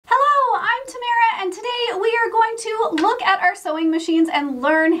to look at our sewing machines and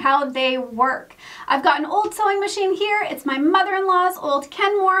learn how they work. I've got an old sewing machine here. It's my mother-in-law's old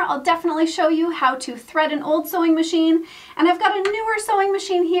Kenmore. I'll definitely show you how to thread an old sewing machine. And I've got a newer sewing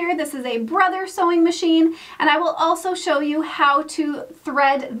machine here. This is a brother sewing machine. And I will also show you how to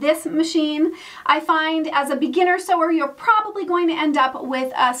thread this machine. I find as a beginner sewer, you're probably going to end up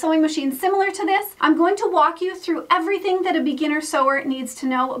with a sewing machine similar to this. I'm going to walk you through everything that a beginner sewer needs to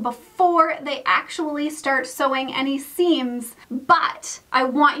know before they actually start sewing any seams. But I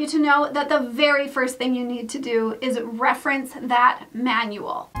want you to know that the very first thing you need to do is reference that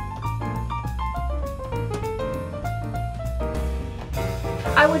manual.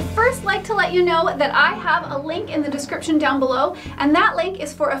 I would first like to let you know that I have a link in the description down below, and that link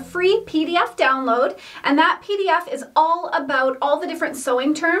is for a free PDF download, and that PDF is all about all the different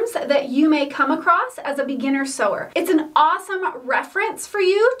sewing terms that you may come across as a beginner sewer. It's an awesome reference for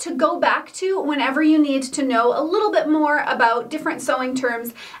you to go back to whenever you need to know a little bit more about different sewing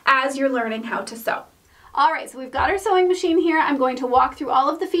terms as you're learning how to sew. All right, so we've got our sewing machine here. I'm going to walk through all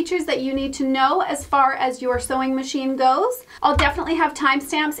of the features that you need to know as far as your sewing machine goes. I'll definitely have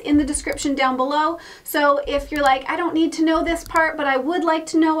timestamps in the description down below. So if you're like, I don't need to know this part, but I would like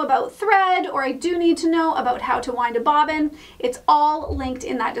to know about thread, or I do need to know about how to wind a bobbin, it's all linked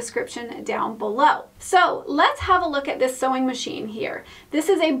in that description down below. So let's have a look at this sewing machine here. This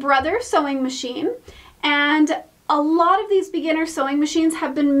is a brother sewing machine, and a lot of these beginner sewing machines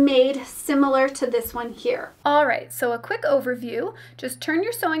have been made similar to this one here. All right, so a quick overview. Just turn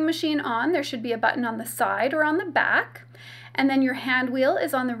your sewing machine on. There should be a button on the side or on the back. And then your hand wheel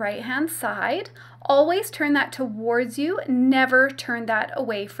is on the right-hand side. Always turn that towards you, never turn that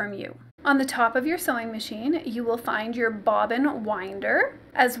away from you. On the top of your sewing machine, you will find your bobbin winder,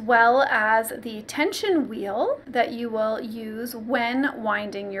 as well as the tension wheel that you will use when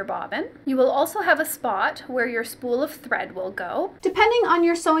winding your bobbin. You will also have a spot where your spool of thread will go. Depending on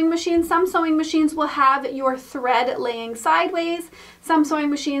your sewing machine, some sewing machines will have your thread laying sideways. Some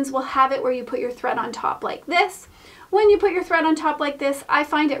sewing machines will have it where you put your thread on top like this. When you put your thread on top like this, I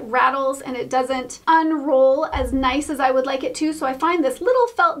find it rattles and it doesn't unroll as nice as I would like it to, so I find this little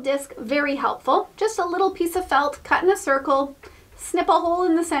felt disc very helpful. Just a little piece of felt cut in a circle, snip a hole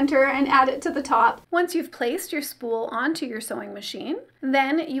in the center and add it to the top. Once you've placed your spool onto your sewing machine,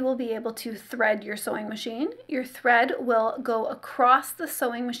 then you will be able to thread your sewing machine. Your thread will go across the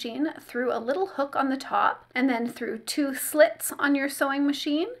sewing machine through a little hook on the top, and then through two slits on your sewing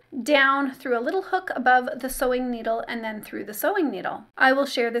machine, down through a little hook above the sewing needle, and then through the sewing needle. I will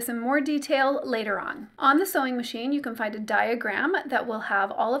share this in more detail later on. On the sewing machine, you can find a diagram that will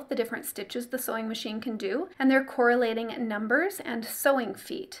have all of the different stitches the sewing machine can do, and their correlating numbers and sewing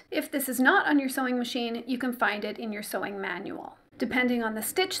feet. If this is not on your sewing machine, you can find it in your sewing manual. Depending on the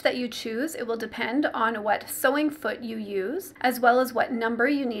stitch that you choose, it will depend on what sewing foot you use, as well as what number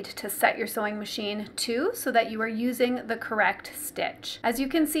you need to set your sewing machine to so that you are using the correct stitch. As you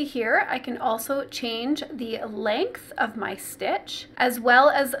can see here, I can also change the length of my stitch, as well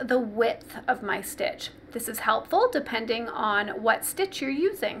as the width of my stitch. This is helpful depending on what stitch you're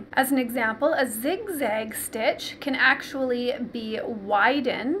using. As an example, a zigzag stitch can actually be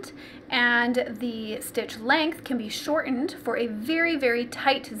widened and the stitch length can be shortened for a very, very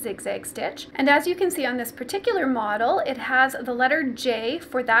tight zigzag stitch. And as you can see on this particular model, it has the letter J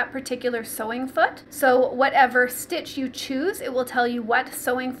for that particular sewing foot. So whatever stitch you choose, it will tell you what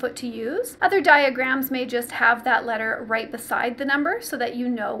sewing foot to use. Other diagrams may just have that letter right beside the number so that you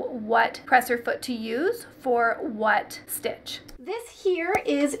know what presser foot to use for what stitch. This here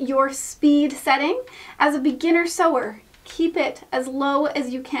is your speed setting. As a beginner sewer, keep it as low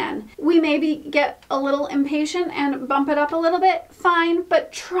as you can. We maybe get a little impatient and bump it up a little bit, fine,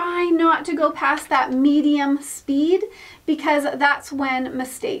 but try not to go past that medium speed because that's when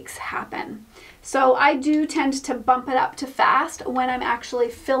mistakes happen. So I do tend to bump it up to fast when I'm actually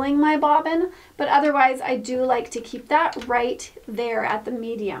filling my bobbin, but otherwise I do like to keep that right there at the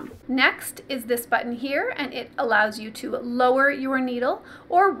medium. Next is this button here, and it allows you to lower your needle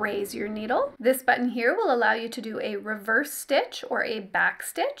or raise your needle. This button here will allow you to do a reverse stitch or a back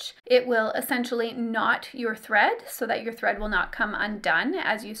stitch. It will essentially knot your thread so that your thread will not come undone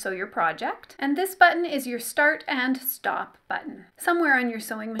as you sew your project. And this button is your start and stop button. Somewhere on your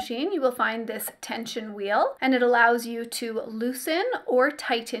sewing machine you will find this tension wheel, and it allows you to loosen or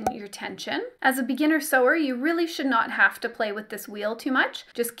tighten your tension. As a beginner sewer, you really should not have to play with this wheel too much.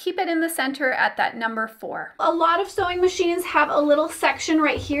 Just keep it in the center at that number 4. A lot of sewing machines have a little section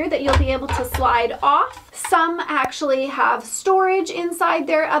right here that you'll be able to slide off. Some actually have storage inside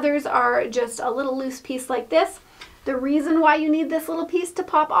there, others are just a little loose piece like this. The reason why you need this little piece to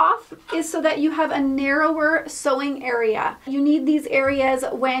pop off is so that you have a narrower sewing area. You need these areas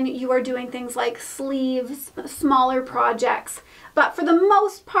when you are doing things like sleeves, smaller projects. But for the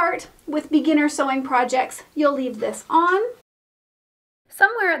most part, with beginner sewing projects, you'll leave this on.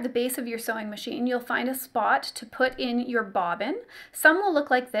 Somewhere at the base of your sewing machine, you'll find a spot to put in your bobbin. Some will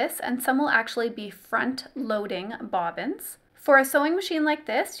look like this, and some will actually be front-loading bobbins. For a sewing machine like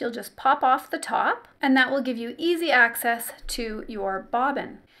this, you'll just pop off the top, and that will give you easy access to your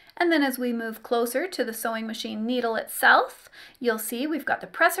bobbin. And then as we move closer to the sewing machine needle itself, you'll see we've got the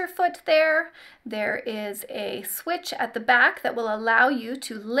presser foot there. There is a switch at the back that will allow you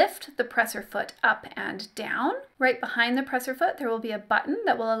to lift the presser foot up and down. Right behind the presser foot, there will be a button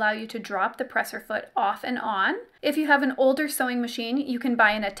that will allow you to drop the presser foot off and on. If you have an older sewing machine, you can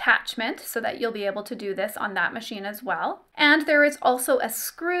buy an attachment so that you'll be able to do this on that machine as well. And there is also a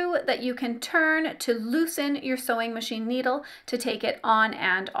screw that you can turn to loosen your sewing machine needle to take it on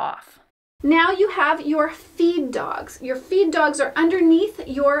and off. Now you have your feed dogs. Your feed dogs are underneath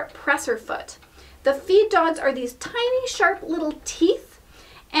your presser foot. The feed dogs are these tiny, sharp little teeth,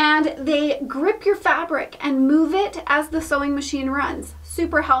 and they grip your fabric and move it as the sewing machine runs.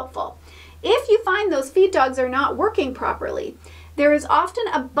 Super helpful. If you find those feed dogs are not working properly, there is often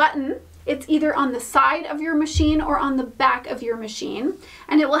a button. It's either on the side of your machine or on the back of your machine,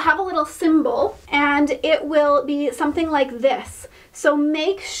 and it will have a little symbol, and it will be something like this. So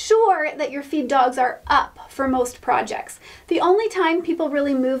make sure that your feed dogs are up for most projects. The only time people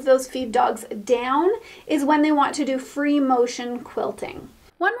really move those feed dogs down is when they want to do free motion quilting.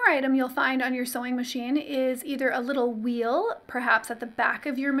 One more item you'll find on your sewing machine is either a little wheel, perhaps at the back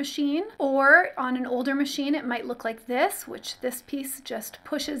of your machine, or on an older machine it might look like this, which this piece just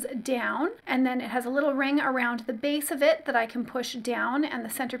pushes down, and then it has a little ring around the base of it that I can push down and the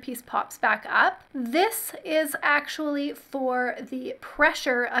centerpiece pops back up. This is actually for the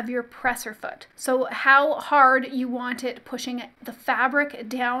pressure of your presser foot. So how hard you want it pushing the fabric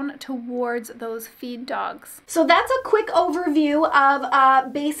down towards those feed dogs. So that's a quick overview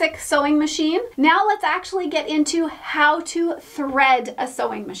of basic sewing machine. Now let's actually get into how to thread a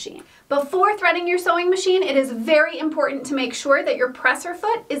sewing machine. Before threading your sewing machine, it is very important to make sure that your presser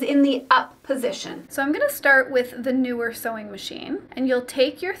foot is in the up position. So I'm going to start with the newer sewing machine, and you'll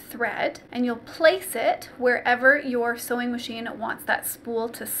take your thread and you'll place it wherever your sewing machine wants that spool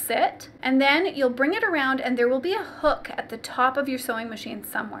to sit, and then you'll bring it around and there will be a hook at the top of your sewing machine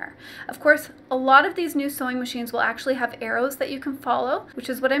somewhere. Of course, a lot of these new sewing machines will actually have arrows that you can follow, which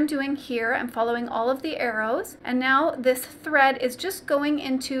is what I'm doing here. I'm following all of the arrows, and now this thread is just going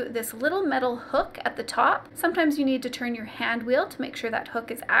into this little metal hook at the top. Sometimes you need to turn your hand wheel to make sure that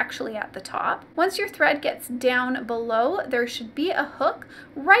hook is actually at the top. Once your thread gets down below, there should be a hook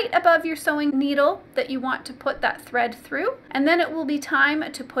right above your sewing needle that you want to put that thread through, and then it will be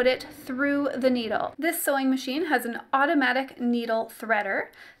time to put it through the needle. This sewing machine has an automatic needle threader,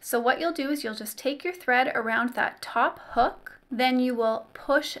 so what you'll do is you'll just take your thread around that top hook, then you will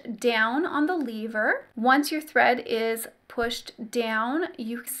push down on the lever. Once your thread is pushed down,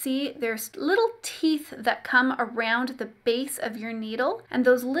 you see there's little teeth that come around the base of your needle, and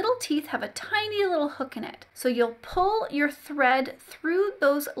those little teeth have a tiny little hook in it. So you'll pull your thread through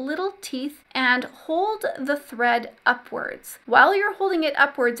those little teeth and hold the thread upwards. While you're holding it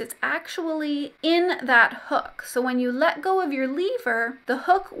upwards, it's actually in that hook. So when you let go of your lever, the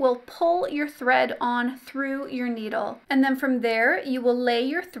hook will pull your thread on through your needle. And then from there, you will lay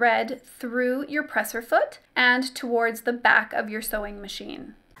your thread through your presser foot and towards the back of your sewing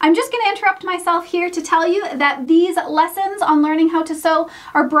machine. I'm just going to interrupt myself here to tell you that these lessons on learning how to sew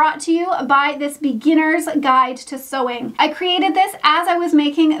are brought to you by this beginner's guide to sewing. I created this as I was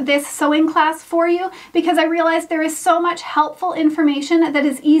making this sewing class for you because I realized there is so much helpful information that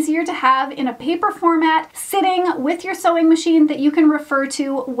is easier to have in a paper format sitting with your sewing machine that you can refer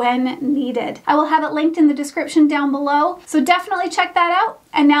to when needed. I will have it linked in the description down below, so definitely check that out.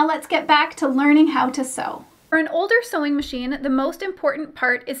 And now let's get back to learning how to sew. For an older sewing machine, the most important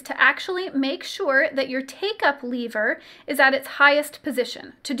part is to actually make sure that your take-up lever is at its highest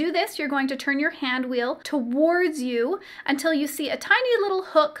position. To do this, you're going to turn your hand wheel towards you until you see a tiny little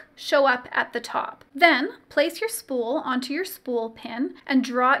hook show up at the top. Then place your spool onto your spool pin and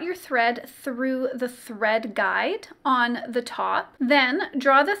draw your thread through the thread guide on the top. Then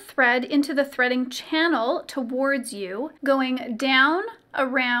draw the thread into the threading channel towards you, going down,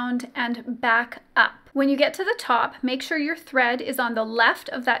 around, and back up. When you get to the top, make sure your thread is on the left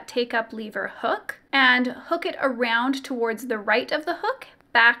of that take-up lever hook and hook it around towards the right of the hook,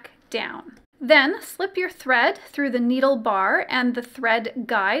 back down. Then slip your thread through the needle bar and the thread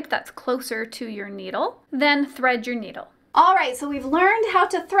guide that's closer to your needle. Then thread your needle. All right, so we've learned how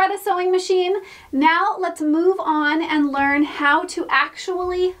to thread a sewing machine. Now let's move on and learn how to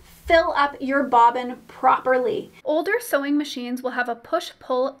actually fill up your bobbin properly. Older sewing machines will have a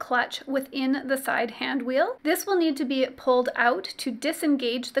push-pull clutch within the side hand wheel. This will need to be pulled out to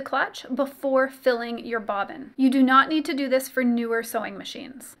disengage the clutch before filling your bobbin. You do not need to do this for newer sewing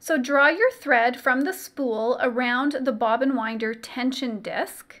machines. So draw your thread from the spool around the bobbin winder tension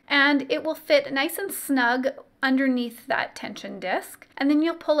disc, and it will fit nice and snug underneath that tension disc, and then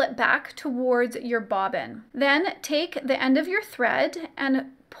you'll pull it back towards your bobbin. Then take the end of your thread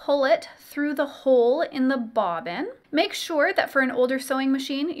and pull it through the hole in the bobbin. Make sure that for an older sewing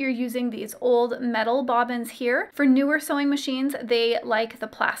machine, you're using these old metal bobbins here. For newer sewing machines, they like the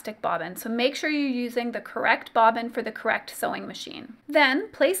plastic bobbin. So make sure you're using the correct bobbin for the correct sewing machine. Then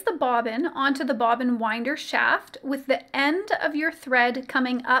place the bobbin onto the bobbin winder shaft with the end of your thread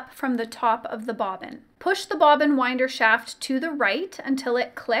coming up from the top of the bobbin. Push the bobbin winder shaft to the right until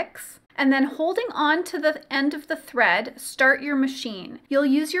it clicks, and then holding on to the end of the thread, start your machine. You'll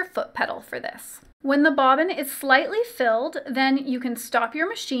use your foot pedal for this. When the bobbin is slightly filled, then you can stop your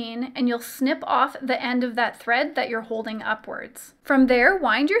machine and you'll snip off the end of that thread that you're holding upwards. From there,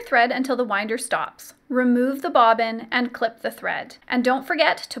 wind your thread until the winder stops. Remove the bobbin and clip the thread. And don't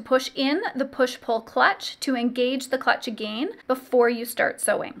forget to push in the push-pull clutch to engage the clutch again before you start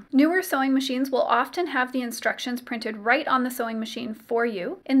sewing. Newer sewing machines will often have the instructions printed right on the sewing machine for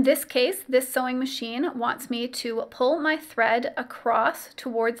you. In this case, this sewing machine wants me to pull my thread across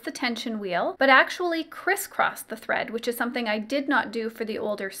towards the tension wheel, but actually crisscross the thread, which is something I did not do for the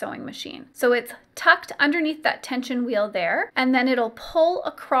older sewing machine. So it's tucked underneath that tension wheel there, and then it'll pull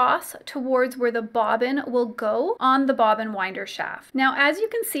across towards where the bobbin will go on the bobbin winder shaft. Now, as you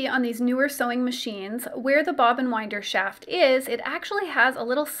can see on these newer sewing machines, where the bobbin winder shaft is, it actually has a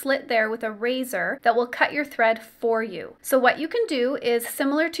little slit there with a razor that will cut your thread for you. So what you can do is,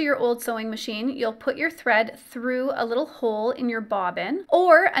 similar to your old sewing machine, you'll put your thread through a little hole in your bobbin,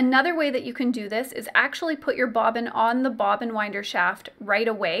 or another way that you can do this is actually put your bobbin on the bobbin winder shaft right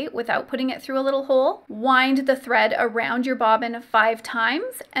away without putting it through a little hole. Wind the thread around your bobbin 5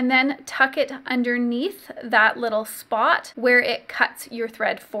 times and then tuck it underneath that little spot where it cuts your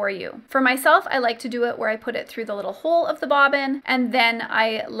thread for you. For myself, I like to do it where I put it through the little hole of the bobbin and then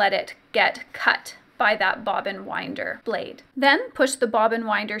I let it get cut by that bobbin winder blade. Then push the bobbin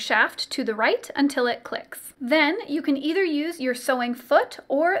winder shaft to the right until it clicks. Then you can either use your sewing foot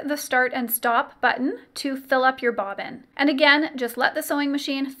or the start and stop button to fill up your bobbin. And again, just let the sewing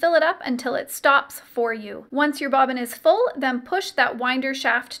machine fill it up until it stops for you. Once your bobbin is full, then push that winder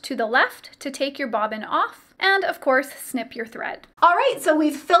shaft to the left to take your bobbin off. And of course, snip your thread. All right, so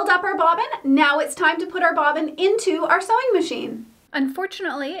we've filled up our bobbin. Now it's time to put our bobbin into our sewing machine.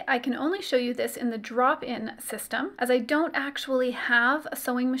 Unfortunately, I can only show you this in the drop-in system, as I don't actually have a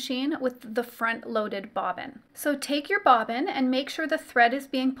sewing machine with the front-loaded bobbin. So take your bobbin and make sure the thread is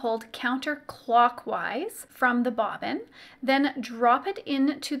being pulled counterclockwise from the bobbin, then drop it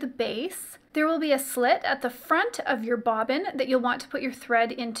into the base. There will be a slit at the front of your bobbin that you'll want to put your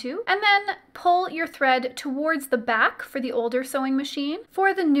thread into, and then pull your thread towards the back for the older sewing machine.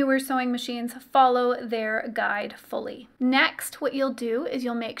 For the newer sewing machines, follow their guide fully. Next, what you'll do is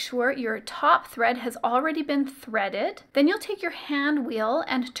you'll make sure your top thread has already been threaded. Then you'll take your hand wheel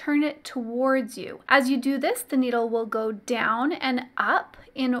and turn it towards you. As you do this, the needle will go down and up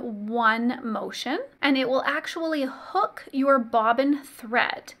in one motion, and it will actually hook your bobbin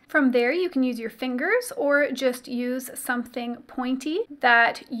thread. From there, you can use your fingers or just use something pointy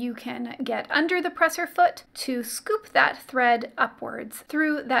that you can get under the presser foot to scoop that thread upwards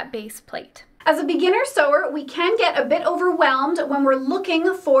through that base plate. As a beginner sewer, we can get a bit overwhelmed when we're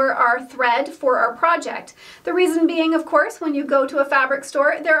looking for our thread for our project. The reason being, of course, when you go to a fabric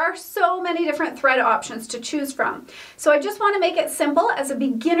store, there are so many different thread options to choose from. So I just want to make it simple. As a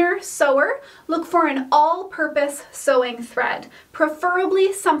beginner sewer, look for an all-purpose sewing thread,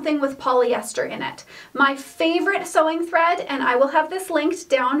 preferably something with polyester in it. My favorite sewing thread, and I will have this linked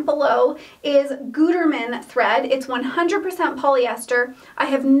down below, is Gutermann thread. It's 100% polyester. I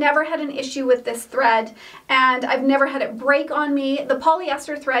have never had an issue with this thread, and I've never had it break on me. The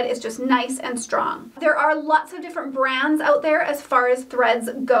polyester thread is just nice and strong. There are lots of different brands out there as far as threads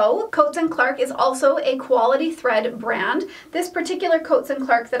go. Coats & Clark is also a quality thread brand. This particular Coats &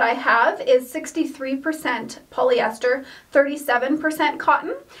 Clark that I have is 63% polyester, 37%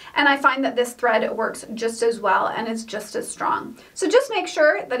 cotton, and I find that this thread works just as well and is just as strong. So just make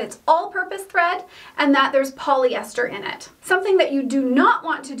sure that it's all-purpose thread and that there's polyester in it. Something that you do not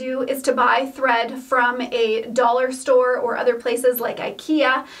want to do is to buy buy thread from a dollar store or other places like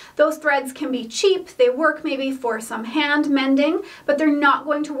IKEA. Those threads can be cheap. They work maybe for some hand mending, but they're not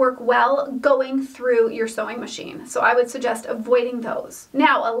going to work well going through your sewing machine. So I would suggest avoiding those.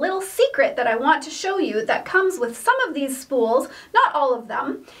 Now, a little secret that I want to show you that comes with some of these spools, not all of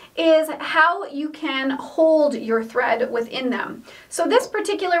them, is how you can hold your thread within them. So this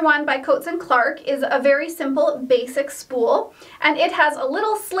particular one by Coats & Clark is a very simple basic spool, and it has a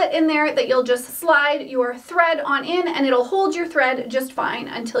little slit in there that you'll just slide your thread on in and it'll hold your thread just fine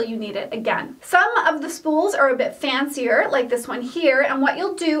until you need it again. Some of the spools are a bit fancier, like this one here, and what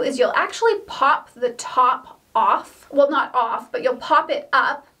you'll do is you'll actually pop the top off. Well, not off, but you'll pop it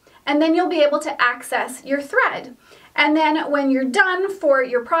up, and then you'll be able to access your thread. And then when you're done for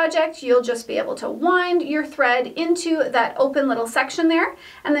your project, you'll just be able to wind your thread into that open little section there,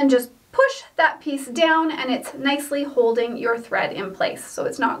 and then just push that piece down, and it's nicely holding your thread in place, so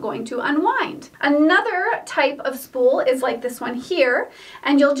it's not going to unwind. Another type of spool is like this one here,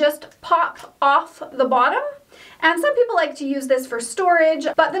 and you'll just pop off the bottom. And some people like to use this for storage,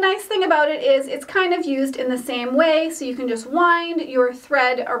 but the nice thing about it is it's kind of used in the same way, so you can just wind your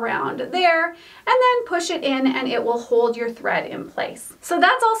thread around there and then push it in and it will hold your thread in place. So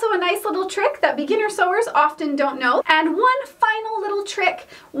that's also a nice little trick that beginner sewers often don't know. And one final little trick,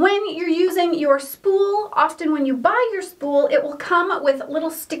 when you're using your spool, often when you buy your spool, it will come with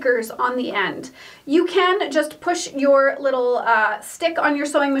little stickers on the end. You can just push your little stick on your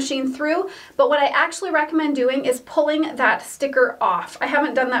sewing machine through, but what I actually recommend doing is pulling that sticker off. I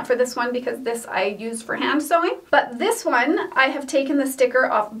haven't done that for this one because this I use for hand sewing, but this one I have taken the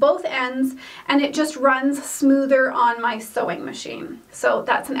sticker off both ends and it just runs smoother on my sewing machine. So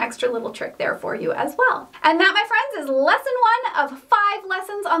that's an extra little trick there for you as well. And that, my friends, is lesson 1 of 5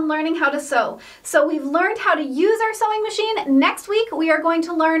 lessons on learning how to sew. So we've learned how to use our sewing machine. Next week we are going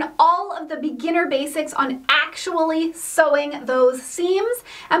to learn all of the beginner basics on actually sewing those seams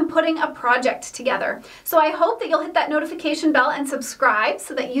and putting a project together. So I hope that you'll hit that notification bell and subscribe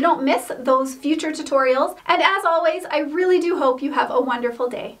so that you don't miss those future tutorials. And as always, I really do hope you have a wonderful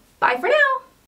day. Bye for now.